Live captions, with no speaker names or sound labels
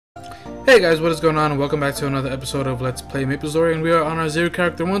Hey guys, what is going on, and welcome back to another episode of Let's Play Maplestory, and we are on our 0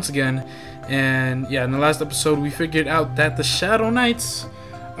 character once again. And yeah, in the last episode we figured out that the Shadow Knights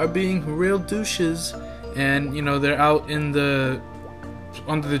are being real douches, and you know, they're out in the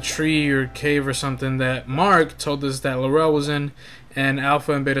under the tree or cave or something that Mark told us that Larelle was in, and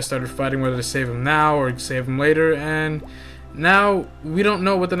Alpha and Beta started fighting whether to save him now or save him later. And now we don't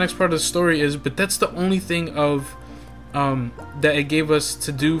know what the next part of the story is, but that's the only thing of that it gave us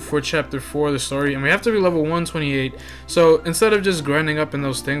to do for chapter 4 of the story, and we have to be level 128. So instead of just grinding up in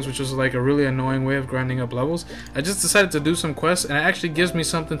those things, which was like a really annoying way of grinding up levels, I just decided to do some quests, and it actually gives me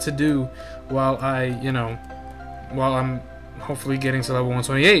something to do while I'm hopefully getting to level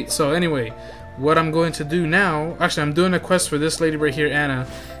 128. So anyway, what I'm going to do now, actually I'm doing a quest for this lady right here, Anna,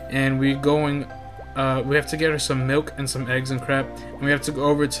 and we have to get her some milk and some eggs and crap, and we have to go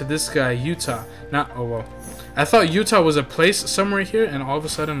over to this guy, Utah. I thought Utah was a place somewhere here, and all of a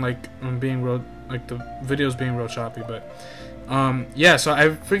sudden, like, I'm being real, like, the video's being real choppy, but, yeah, so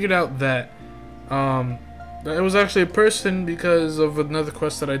I figured out that, it was actually a person because of another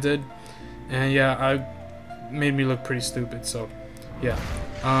quest that I did, and yeah, made me look pretty stupid, so, yeah.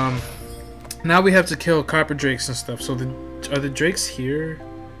 Now we have to kill copper drakes and stuff, so are the drakes here?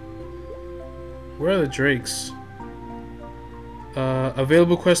 Where are the drakes?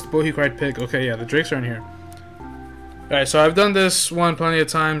 Available quest, Bohi Cried Pig. Okay, yeah, the drakes are in here. Alright, so I've done this one plenty of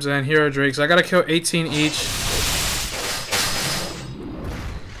times, and here are drakes. I gotta kill 18 each.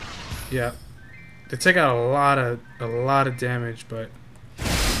 Yeah. They take out a lot of damage, but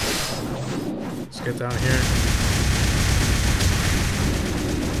let's get down here.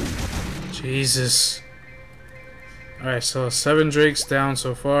 Jesus. Alright, so 7 drakes down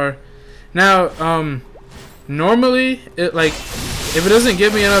so far. Now, normally, if it doesn't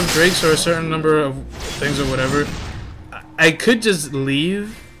give me enough drakes or a certain number of things or whatever, I could just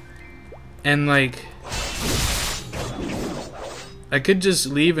leave and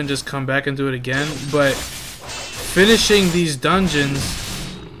just come back and do it again, but finishing these dungeons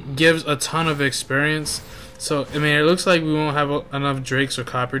gives a ton of experience. So, I mean, it looks like we won't have enough drakes or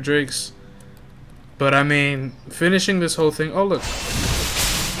copper drakes, but I mean, finishing this whole thing, oh look.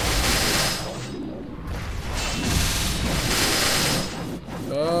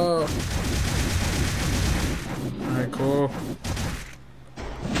 Oh. Alright, cool.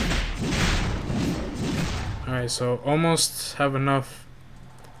 Alright, so almost have enough.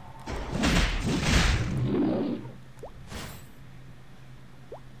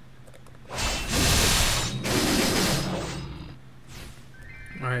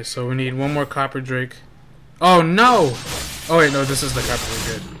 Alright, so we need one more copper drake. Oh no! Oh wait, no, this is the copper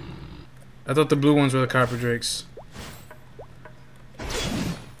drake. Good. I thought the blue ones were the copper drakes.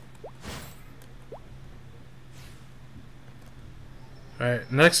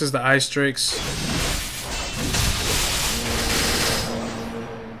 Alright, next is the ice drakes.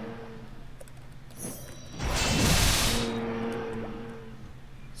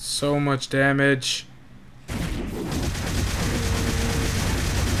 So much damage.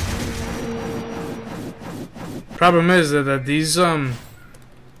 Problem is that these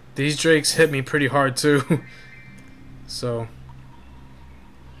drakes hit me pretty hard too. So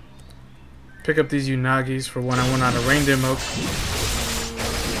pick up these unagis for when I went out of reindeer milk.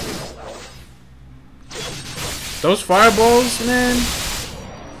 Those fireballs, man.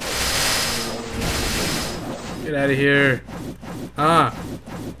 Get out of here. Alright,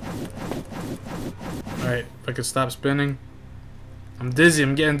 if I could stop spinning. I'm dizzy,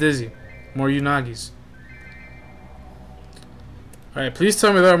 I'm getting dizzy. More unagis. Alright, please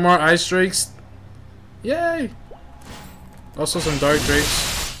tell me there are more ice drakes. Yay! Also some dark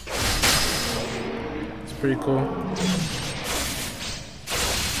drakes. It's pretty cool.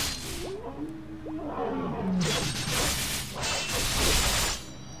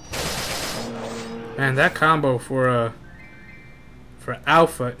 Man, that combo for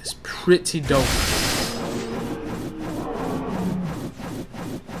Alpha is pretty dope.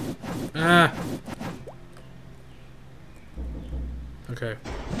 Okay.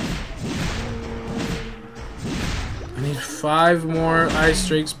 I need 5 more ice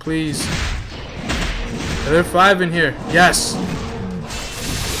drakes, please. Are there 5 in here? Yes!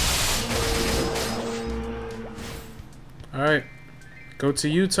 Alright. Go to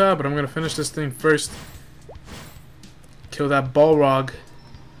Utah, but I'm gonna finish this thing first. Kill that Balrog.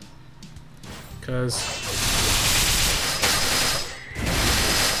 Cause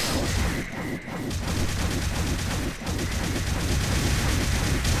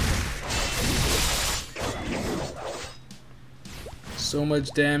so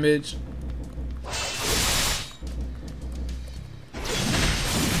much damage.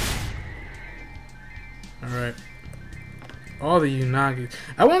 All the Unagi.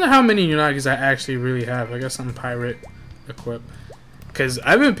 I wonder how many Unagis I actually really have. I guess I'm pirate equipped. Cause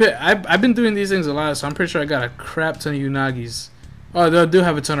I've been doing these things a lot, so I'm pretty sure I got a crap ton of Unagis. Oh, they do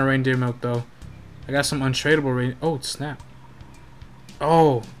have a ton of reindeer milk though. I got some untradeable reindeer. Oh snap.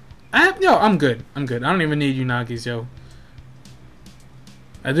 Oh, yo, I'm good. I'm good. I don't even need Unagis, yo.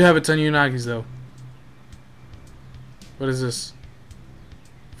 I do have a ton of Unagis though. What is this?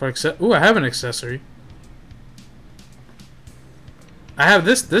 Ooh, I have an accessory. I have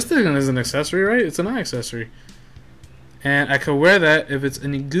this. This thing is an accessory, right? It's an eye accessory. And I could wear that if it's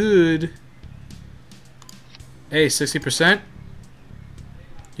any good. Hey, 60%.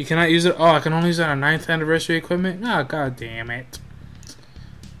 You cannot use it. Oh, I can only use it on 9th anniversary equipment. Ah, oh, god damn it.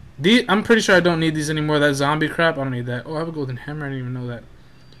 I'm pretty sure I don't need these anymore. That zombie crap, I don't need that. Oh, I have a golden hammer. I didn't even know that.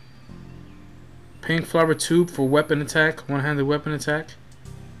 Pink flower tube for weapon attack. One-handed weapon attack.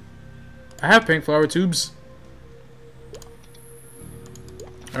 I have pink flower tubes.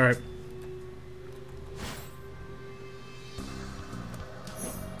 Alright.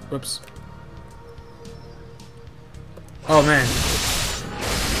 Whoops. Oh man.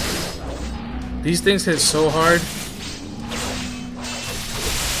 These things hit so hard.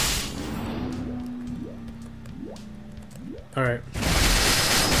 Alright.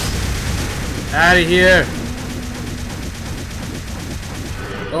 Out of here.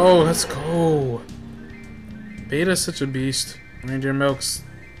 Oh, let's go. Beta's such a beast. Reindeer milks.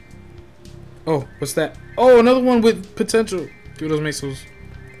 Oh, what's that? Oh, another one with potential. Give those mesos.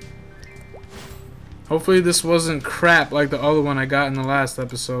 Hopefully this wasn't crap like the other one I got in the last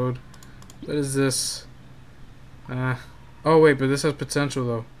episode. What is this? Oh wait, but this has potential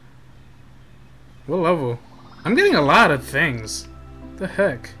though. What level? I'm getting a lot of things. What the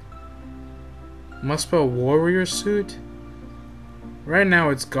heck? Must spell warrior suit? Right now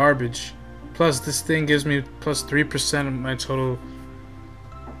it's garbage. Plus this thing gives me plus 3% of my total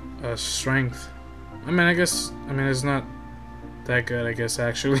strength. I mean it's not that good, I guess,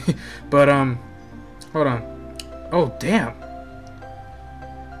 actually. But hold on. Oh damn.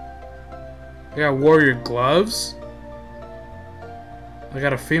 I got warrior gloves. I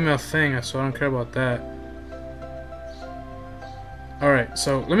got a female thing, so I don't care about that. Alright,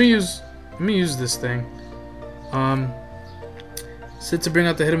 so let me use this thing. Sit to bring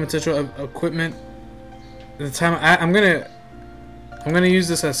out the hidden potential of equipment. At the time I'm gonna use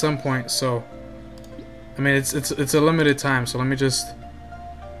this at some point, so I mean it's a limited time, so let me just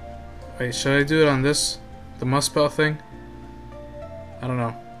wait, should I do it on this? The must spell thing? I don't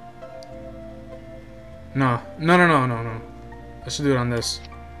know. No. I should do it on this.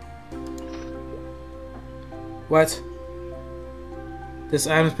 What? This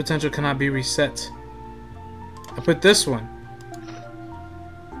item's potential cannot be reset. I put this one.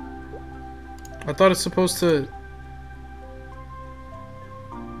 I thought it's supposed to...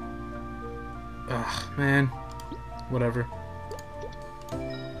 Ugh, man. Whatever.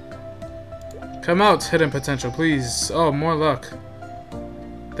 Come out, hidden potential, please. Oh, more luck.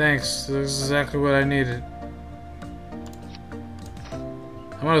 Thanks. This is exactly what I needed.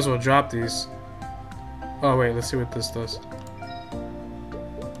 I might as well drop these. Oh, wait. Let's see what this does.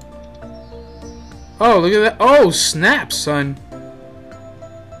 Oh, look at that. Oh, snap, son.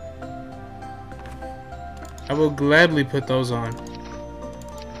 I will gladly put those on.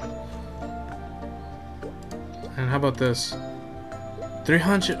 And how about this?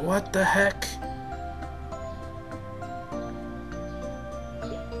 300. What the heck?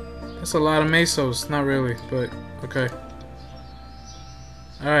 That's a lot of mesos. Not really, but okay.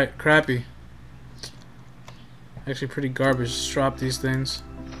 Alright, crappy. Actually pretty garbage. Just drop these things.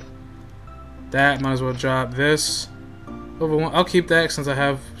 That, might as well drop this. Over one. I'll keep that since I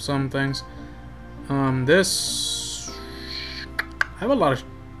have some things. This. I have a lot of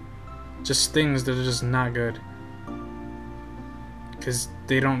just things that are just not good. Cause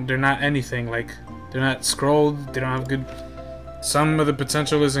they're not anything. Like, they're not scrolled. They don't have good. Some of the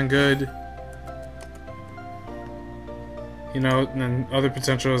potential isn't good. You know, and then other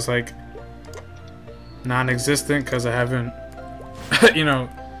potential is like non-existent because I haven't, you know,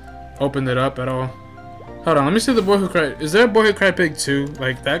 opened it up at all. Hold on, let me see the Boy Who Cried. Is there a Boy Who Cried Pig 2?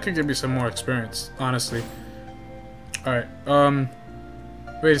 Like, that could give me some more experience, honestly. Alright,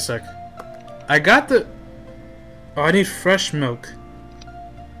 wait a sec. I got the... Oh, I need fresh milk.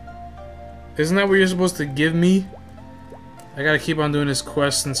 Isn't that what you're supposed to give me? I gotta keep on doing this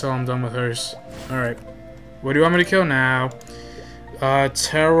quest until I'm done with hers. Alright. What do you want me to kill now?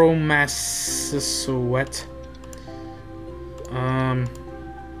 Pteromassasoet.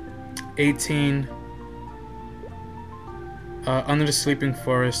 18. Under the sleeping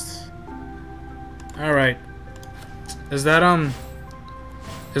forest. Alright. Is that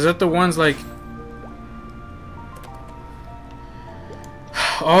the ones like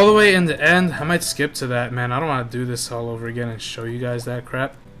all the way in the end? I might skip to that, man. I don't want to do this all over again and show you guys that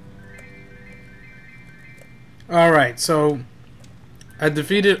crap. Alright, so I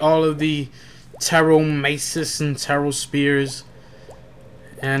defeated all of the tarot maces and tarot spears.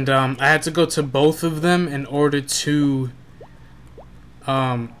 And I had to go to both of them in order to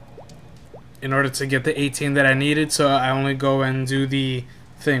get the 18 that I needed. So I only go and do the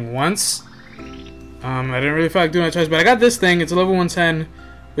thing once. I didn't really feel like doing it twice, but I got this thing. It's a level 110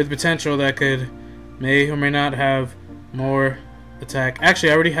 with potential that may or may not have more attack.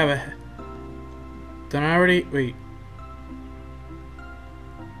 Actually, I already have a... Don't I already... Wait.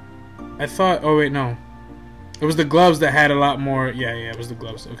 I thought... Oh, wait, no. It was the gloves that had a lot more... Yeah, it was the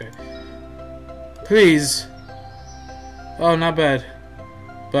gloves. Okay. Please. Oh, not bad.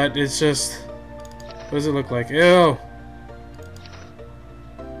 But it's just... What does it look like? Ew.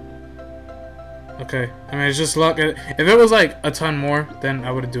 Okay. I mean, it's just luck. If it was like a ton more, then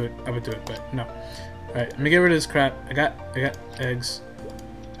I would do it. But no. Alright, let me get rid of this crap. I got eggs.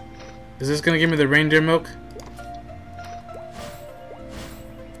 Is this gonna give me the reindeer milk?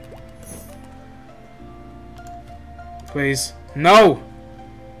 Please. No!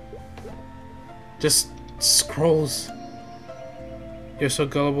 Just scrolls. You're so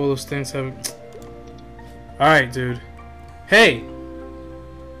gullible, those things have... Alright, dude. Hey!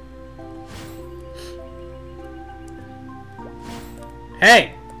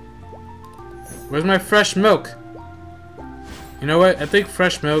 Hey! Where's my fresh milk? You know what? I think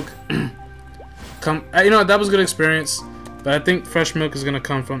fresh milk... You know what? That was a good experience. But I think fresh milk is gonna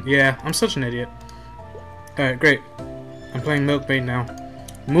come from... Yeah, I'm such an idiot. Alright, great. I'm playing milk bait now.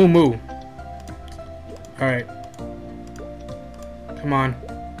 Moo moo. Alright. Come on.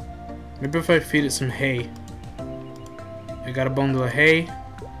 Maybe if I feed it some hay. I got a bundle of hay.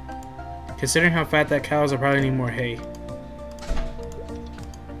 Considering how fat that cow is, I probably need more hay.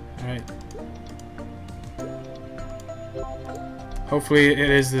 Alright. Hopefully it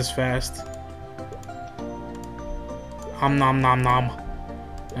is this fast. Nom nom nom.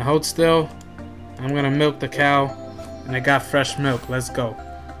 I hold still. I'm gonna milk the cow. And I got fresh milk. Let's go.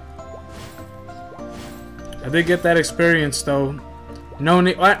 I did get that experience though. No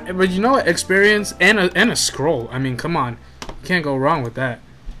need, but you know what? Experience and a scroll. I mean, come on. You can't go wrong with that.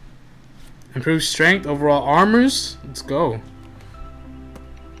 Improved strength, overall armors. Let's go.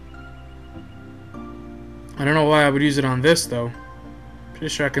 I don't know why I would use it on this though. Pretty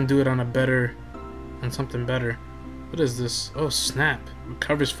sure I can do it on something better. What is this? Oh snap!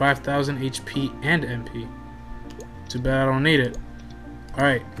 Recovers 5,000 HP and MP. Too bad I don't need it. All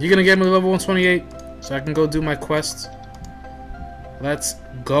right, you're gonna get me level 128, so I can go do my quests. Let's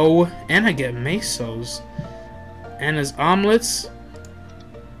go, and I get mesos and his omelets.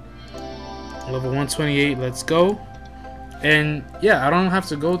 Level 128. Let's go. And yeah, I don't have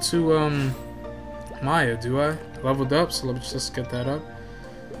to go to Maya, do I? Leveled up, so let's just get that up.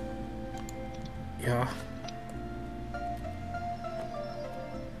 Yeah.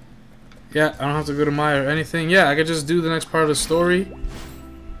 Yeah, I don't have to go to Maya or anything. Yeah, I could just do the next part of the story.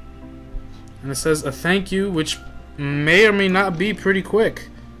 And it says a thank you, which may or may not be pretty quick.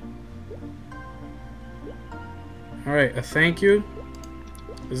 Alright, a thank you.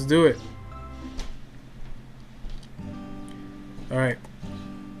 Let's do it. Alright. ...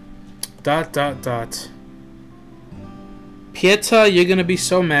 Pieta, you're gonna be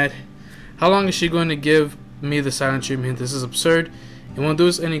so mad. How long is she going to give me the silent treatment? This is absurd. It won't do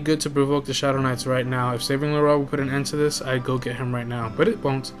us any good to provoke the Shadow Knights right now. If saving Larelle will put an end to this, I'd go get him right now. But it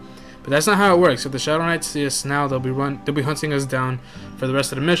won't. But that's not how it works. If the Shadow Knights see us now, they'll be hunting us down for the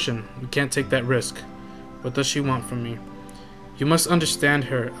rest of the mission. We can't take that risk. What does she want from me? You must understand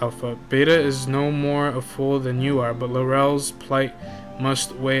her, Alpha. Beta is no more a fool than you are, but Larelle's plight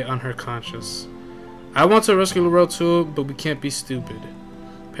must weigh on her conscience. I want to rescue Larelle too, but we can't be stupid.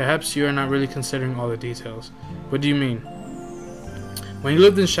 Perhaps you are not really considering all the details. What do you mean? When you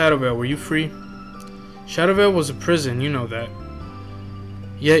lived in Shadowvale, were you free? Shadowvale was a prison, you know that.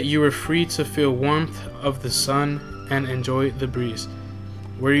 Yet you were free to feel warmth of the sun and enjoy the breeze.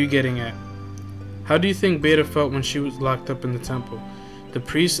 Where are you getting at? How do you think Beta felt when she was locked up in the temple? The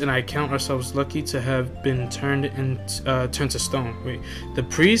priest and I count ourselves lucky to have been turned to stone. Wait, the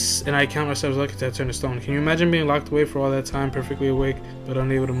priests and I count ourselves lucky to have turned to stone. Can you imagine being locked away for all that time, perfectly awake, but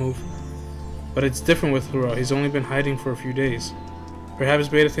unable to move? But it's different with Larelle. He's only been hiding for a few days. Perhaps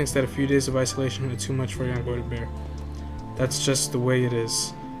Beta thinks that a few days of isolation is too much for a young boy to bear. That's just the way it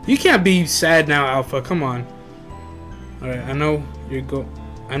is. You can't be sad now, Alpha. Come on. Alright, I know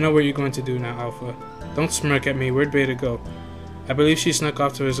what you're going to do now, Alpha. Don't smirk at me. Where'd Beta go? I believe she snuck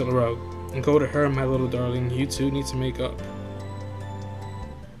off to visit Larelle. And go to her, my little darling. You two need to make up.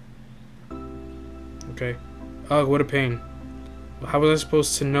 Okay. Ugh, what a pain. How was I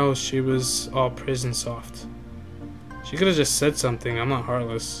supposed to know she was all prison soft? She could have just said something. I'm not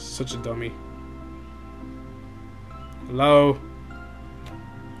heartless. Such a dummy. Hello?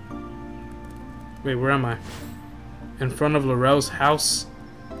 Wait, where am I? In front of Larelle's house?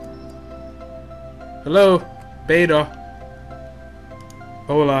 Hello? Beta?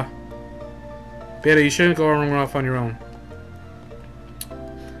 Hola. Beta, you shouldn't go run off on your own.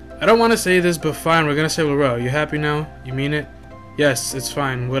 I don't want to say this, but fine, we're gonna save Larelle. You happy now? You mean it? Yes, it's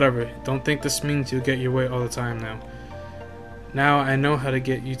fine, whatever. Don't think this means you'll get your way all the time now. Now I know how to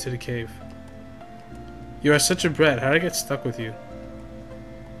get you to the cave. You are such a brat. How did I get stuck with you?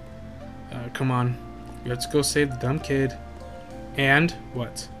 Come on. Let's go save the dumb kid. And?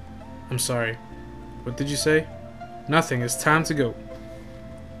 What? I'm sorry. What did you say? Nothing. It's time to go.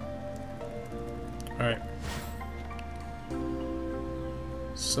 Alright.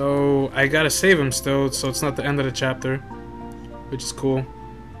 So, I gotta save him still, so it's not the end of the chapter. Which is cool.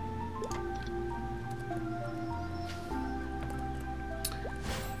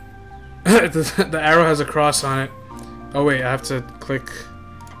 The arrow has a cross on it. Oh wait, I have to click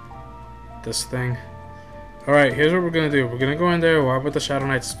this thing. Alright, here's what we're gonna do. We're gonna go in there, walk with the Shadow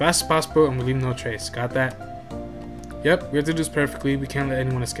Knights as fast as possible, and we leave no trace. Got that? Yep, we have to do this perfectly. We can't let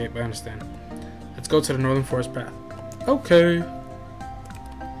anyone escape, I understand. Let's go to the Northern Forest path. Okay.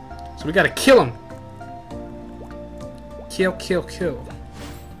 So we gotta kill him. Kill, kill, kill.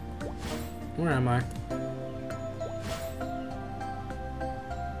 Where am I?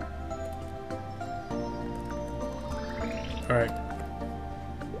 Alright.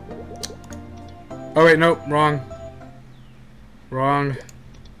 Oh wait, nope, wrong. Wrong.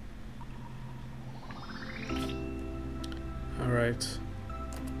 Alright.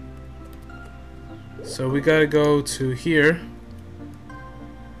 So we gotta go to here.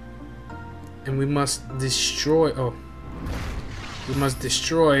 And we must destroy... Oh. We must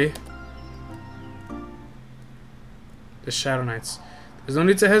destroy the Shadow Knights. There's no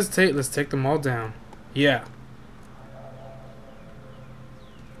need to hesitate. Let's take them all down. Yeah.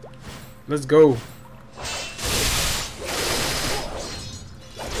 Let's go.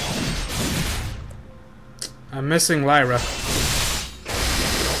 I'm missing Lyra.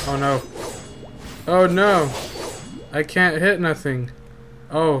 Oh no. Oh no. I can't hit nothing.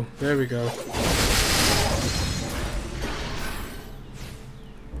 Oh, there we go.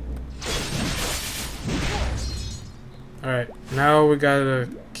 Alright, now we gotta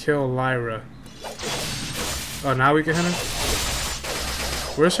kill Lyra. Oh, now we can hit her?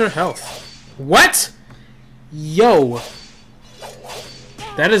 Where's her health? What? Yo!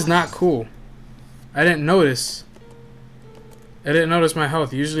 That is not cool. I didn't notice. I didn't notice my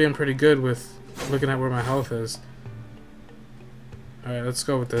health. Usually I'm pretty good with looking at where my health is. Alright, let's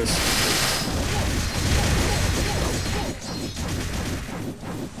go with this.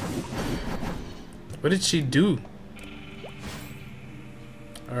 What did she do?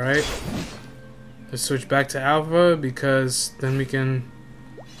 Alright. Let's switch back to Alpha because then we can...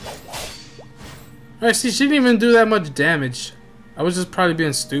 Alright, see, she didn't even do that much damage. I was just probably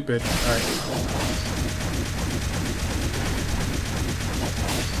being stupid. Alright.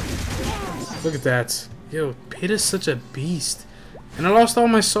 Look at that. Yo, Peter's such a beast. And I lost all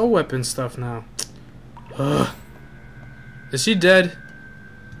my soul weapon stuff now. Ugh. Is she dead?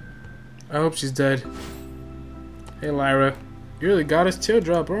 I hope she's dead. Hey, Lyra. You're the goddess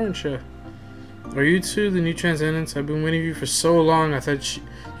Teardrop, aren't you? Are you two the new Transcendents? I've been waiting for you for so long. I thought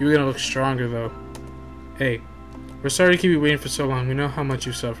you were gonna look stronger, though. Hey, we're sorry to keep you waiting for so long. We know how much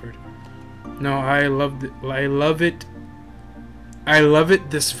you suffered. No, I love it. I love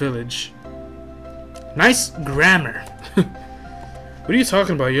it, this village. Nice grammar. What are you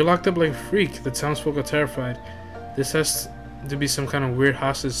talking about? You're locked up like a freak. The townsfolk are terrified. This has to be some kind of weird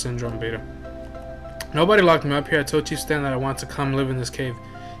hostage syndrome, Beta. Nobody locked me up here. I told Chief Stan that I want to come live in this cave.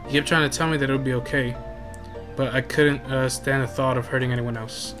 He kept trying to tell me that it would be okay, but I couldn't stand the thought of hurting anyone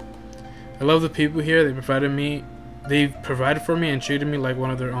else. I love the people here. They provided for me and treated me like one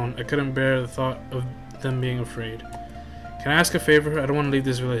of their own. I couldn't bear the thought of them being afraid. Can I ask a favor? I don't want to leave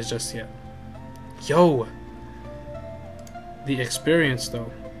this village just yet. Yo! The experience,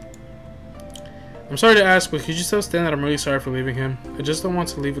 though. I'm sorry to ask, but could you tell Stan that I'm really sorry for leaving him? I just don't want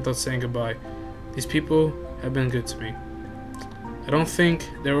to leave without saying goodbye. These people have been good to me. I don't think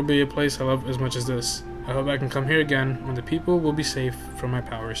there will be a place I love as much as this. I hope I can come here again when the people will be safe from my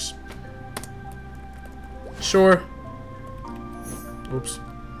powers. Sure. Oops.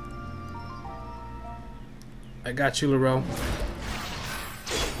 I got you, Larelle.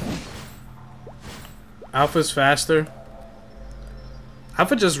 Alpha's faster.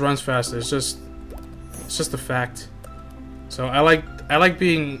 Alpha just runs faster. It's just a fact. So I like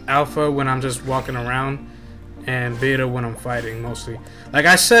being alpha when I'm just walking around, and beta when I'm fighting mostly. Like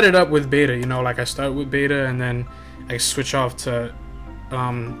I set it up with beta, you know, like I start with beta and then I switch off to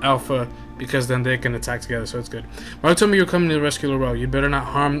alpha because then they can attack together, so it's good. Mark told me you're coming to rescue Larelle. You'd better not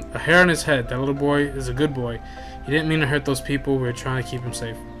harm a hair on his head. That little boy is a good boy. He didn't mean to hurt those people. We were trying to keep him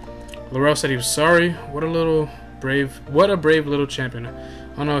safe. Larelle said he was sorry. What a brave little champion.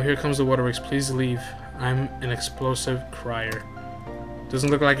 Oh no, here comes the waterworks. Please leave. I'm an explosive crier. Doesn't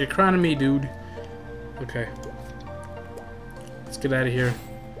look like you're crying to me, dude. Okay. Let's get out of here.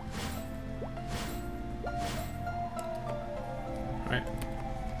 Alright.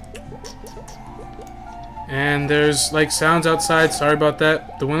 And there's like sounds outside. Sorry about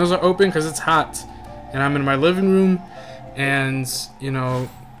that. The windows are open because it's hot. And I'm in my living room. And, you know,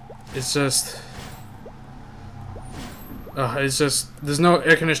 it's just there's no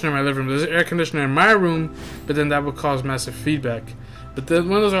air conditioner in my living room. There's an air conditioner in my room, but then that would cause massive feedback. But the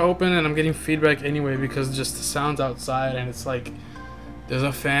windows are open and I'm getting feedback anyway because just the sounds outside, and it's like there's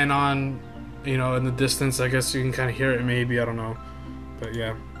a fan on, you know, in the distance. I guess you can kind of hear it maybe, I don't know. But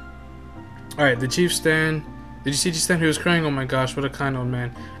yeah. Alright, the Chief Stan. Did you see Chief Stan? He was crying. Oh my gosh, what a kind old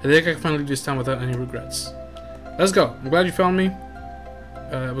man. I think I can finally leave this town without any regrets. Let's go. I'm glad you found me.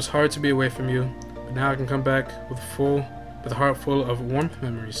 It was hard to be away from you, but now I can come back with a heart full of warm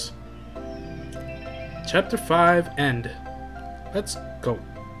memories. Chapter 5, End. Let's go.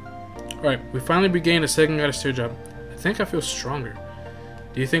 Alright, we finally regained a second goddess teardrop. I think I feel stronger.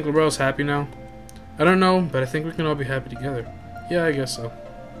 Do you think Larelle's happy now? I don't know, but I think we can all be happy together. Yeah, I guess so.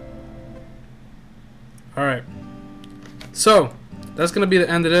 Alright. So, that's going to be the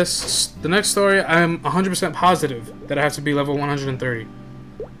end of this. The next story, I'm 100% positive that I have to be level 130.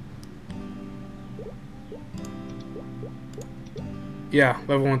 Yeah,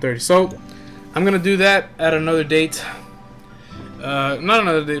 level 130. So, I'm going to do that at another date. Not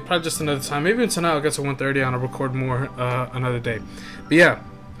another date, probably just another time. Maybe tonight I'll get to 130 and I'll record more another day. But yeah,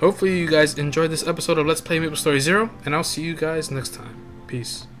 hopefully you guys enjoyed this episode of Let's Play Maplestory 0, and I'll see you guys next time.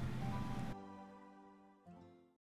 Peace.